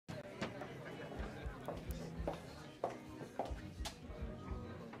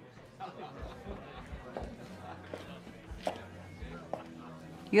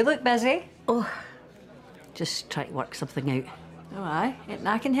You look busy. Oh, just try to work something out. Oh, aye. Anything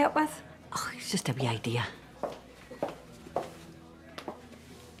I can help with? Oh, it's just a wee idea.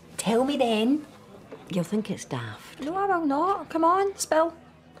 Tell me then. You'll think it's daft. No, I will not. Come on, spill.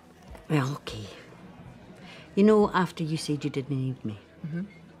 Well, okay. You know, after you said you didn't need me,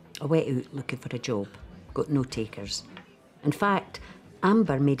 I went out looking for a job. Got no takers. In fact,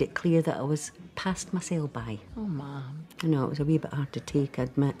 Amber made it clear that I was past my sell-by. Oh, Mum. I know, it was a wee bit hard to take, I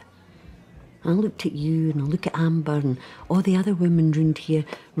admit. I looked at you and I look at Amber and all the other women round here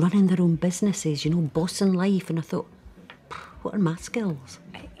running their own businesses, you know, bossing life, and I thought, what are my skills?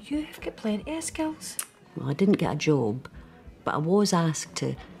 You've got plenty of skills. Well, I didn't get a job, but I was asked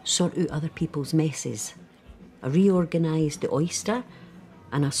to sort out other people's messes. I reorganised the oyster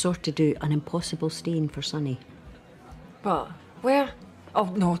and I sorted out an impossible stain for Sonny. But where? Oh,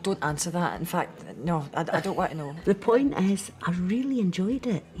 no, don't answer that. In fact, no, I don't want to know. The point is, I really enjoyed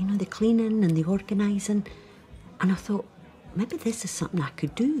it. You know, the cleaning and the organising. And I thought, maybe this is something I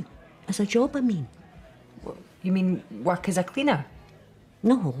could do. As a job, I mean. You mean work as a cleaner?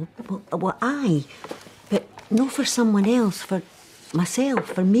 No, well, aye. But no for someone else, for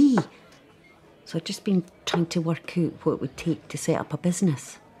myself, for me. So I've just been trying to work out what it would take to set up a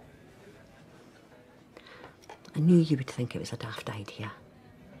business. I knew you would think it was a daft idea.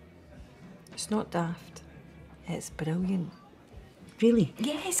 It's not daft. It's brilliant. Really?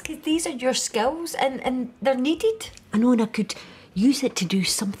 Yes, because these are your skills and they're needed. I know, and I could use it to do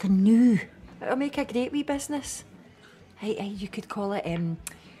something new. It'll make a great wee business. Hey, you could call it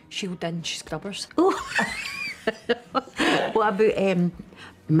Shielding Scrubbers. Oh! What about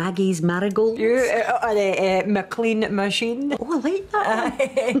Maggie's Marigolds? McLean Machine. Oh, I like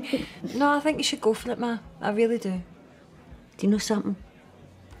that. No, I think you should go for it, Ma. I really do. Do you know something?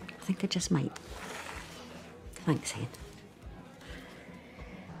 I think I just might. Thanks, Hen.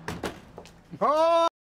 Oh!